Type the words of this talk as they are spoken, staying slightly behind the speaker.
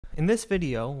In this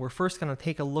video, we're first going to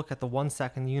take a look at the 1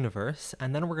 second universe,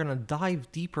 and then we're going to dive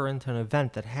deeper into an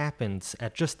event that happens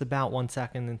at just about 1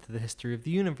 second into the history of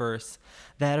the universe,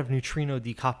 that of neutrino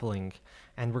decoupling,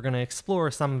 and we're going to explore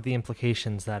some of the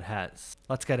implications that has.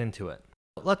 Let's get into it.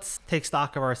 Let's take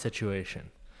stock of our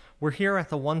situation. We're here at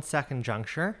the 1 second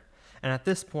juncture, and at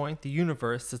this point, the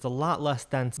universe is a lot less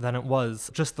dense than it was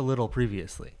just a little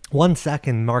previously. 1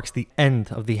 second marks the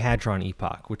end of the hadron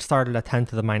epoch, which started at 10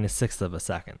 to the minus 6th of a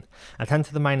second. At 10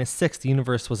 to the minus 6, the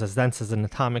universe was as dense as an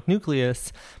atomic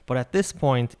nucleus, but at this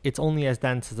point, it's only as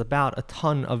dense as about a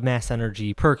ton of mass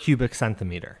energy per cubic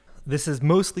centimeter. This is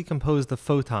mostly composed of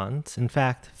photons. In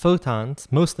fact, photons,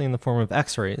 mostly in the form of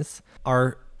X-rays,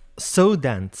 are so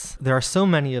dense, there are so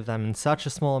many of them in such a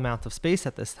small amount of space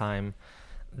at this time,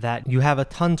 that you have a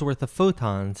ton's worth of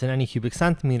photons in any cubic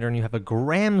centimeter, and you have a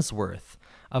gram's worth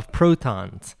of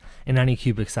protons in any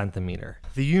cubic centimeter.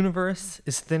 The universe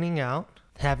is thinning out,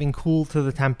 having cooled to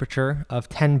the temperature of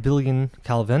 10 billion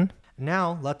Kelvin.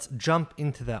 Now let's jump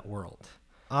into that world.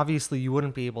 Obviously, you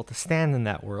wouldn't be able to stand in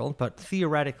that world, but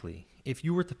theoretically, if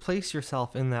you were to place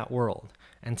yourself in that world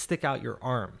and stick out your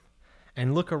arm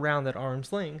and look around at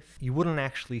arm's length, you wouldn't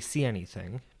actually see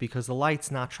anything because the light's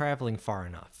not traveling far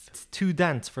enough. It's too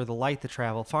dense for the light to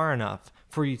travel far enough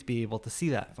for you to be able to see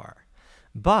that far.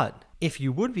 But if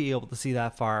you would be able to see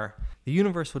that far, the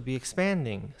universe would be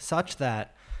expanding such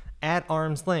that at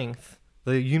arm's length,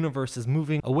 the universe is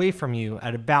moving away from you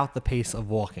at about the pace of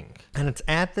walking. And it's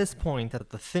at this point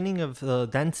that the thinning of the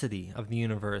density of the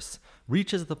universe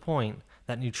reaches the point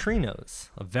that neutrinos,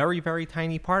 a very, very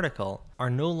tiny particle, are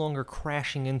no longer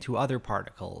crashing into other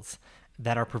particles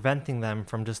that are preventing them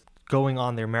from just going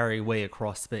on their merry way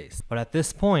across space. But at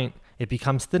this point, it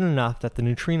becomes thin enough that the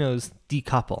neutrinos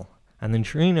decouple, and the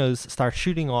neutrinos start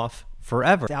shooting off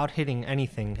forever without hitting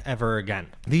anything ever again.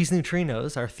 These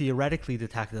neutrinos are theoretically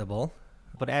detectable,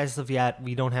 but as of yet,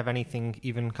 we don't have anything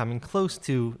even coming close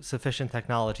to sufficient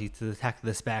technology to detect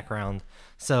this background,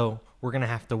 so we're going to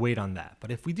have to wait on that.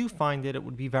 But if we do find it, it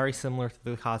would be very similar to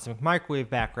the cosmic microwave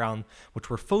background, which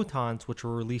were photons, which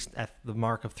were released at the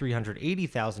mark of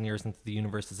 380,000 years into the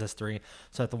universe's history.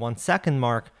 So at the 1 second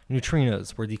mark,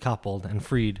 neutrinos were decoupled and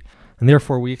freed, and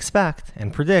therefore we expect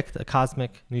and predict a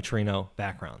cosmic neutrino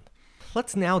background.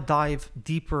 Let's now dive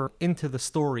deeper into the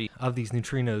story of these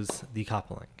neutrinos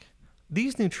decoupling.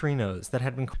 These neutrinos that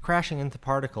had been crashing into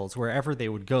particles wherever they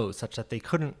would go, such that they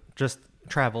couldn't just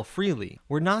travel freely,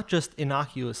 were not just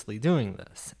innocuously doing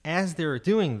this. As they're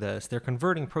doing this, they're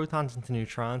converting protons into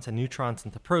neutrons and neutrons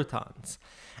into protons.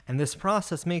 And this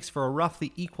process makes for a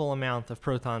roughly equal amount of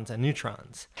protons and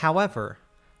neutrons. However,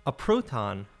 a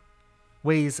proton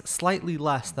weighs slightly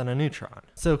less than a neutron.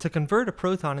 So to convert a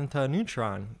proton into a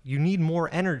neutron, you need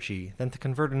more energy than to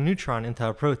convert a neutron into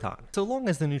a proton. So long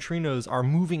as the neutrinos are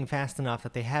moving fast enough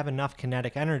that they have enough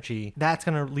kinetic energy, that's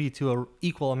going to lead to an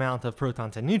equal amount of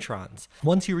protons and neutrons.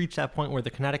 Once you reach that point where the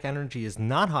kinetic energy is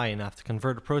not high enough to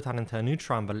convert a proton into a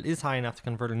neutron, but it is high enough to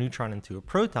convert a neutron into a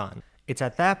proton, it's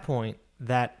at that point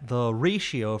that the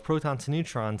ratio of protons to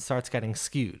neutrons starts getting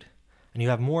skewed. And you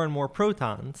have more and more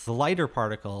protons, the lighter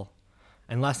particle,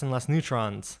 and less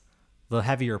neutrons, the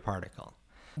heavier particle.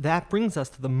 That brings us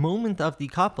to the moment of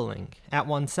decoupling at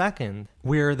 1 second,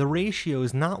 where the ratio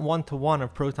is not 1-to-1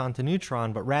 of proton to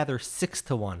neutron, but rather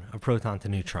 6-to-1 of proton to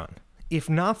neutron. If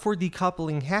not for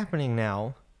decoupling happening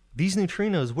now, these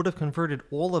neutrinos would have converted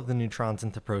all of the neutrons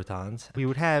into protons. We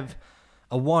would have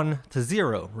a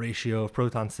 1-to-0 ratio of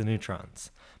protons to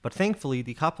neutrons. But thankfully,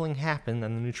 decoupling happened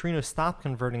and the neutrinos stopped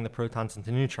converting the protons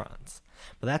into neutrons.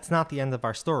 But that's not the end of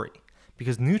our story,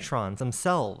 because neutrons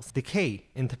themselves decay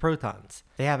into protons.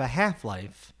 They have a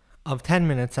half-life of 10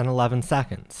 minutes and 11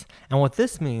 seconds. And what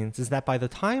this means is that by the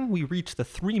time we reach the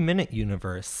 3-minute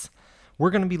universe,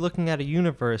 we're going to be looking at a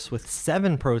universe with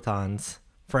 7 protons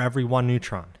for every 1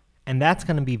 neutron. And that's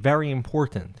going to be very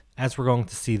important, as we're going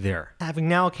to see there. Having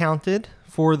now accounted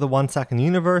for the 1 second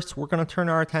universe, we're going to turn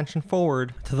our attention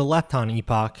forward to the lepton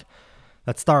epoch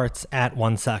that starts at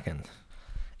 1 second.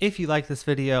 If you like this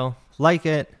video, like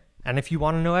it, and if you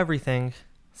want to know everything,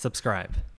 subscribe.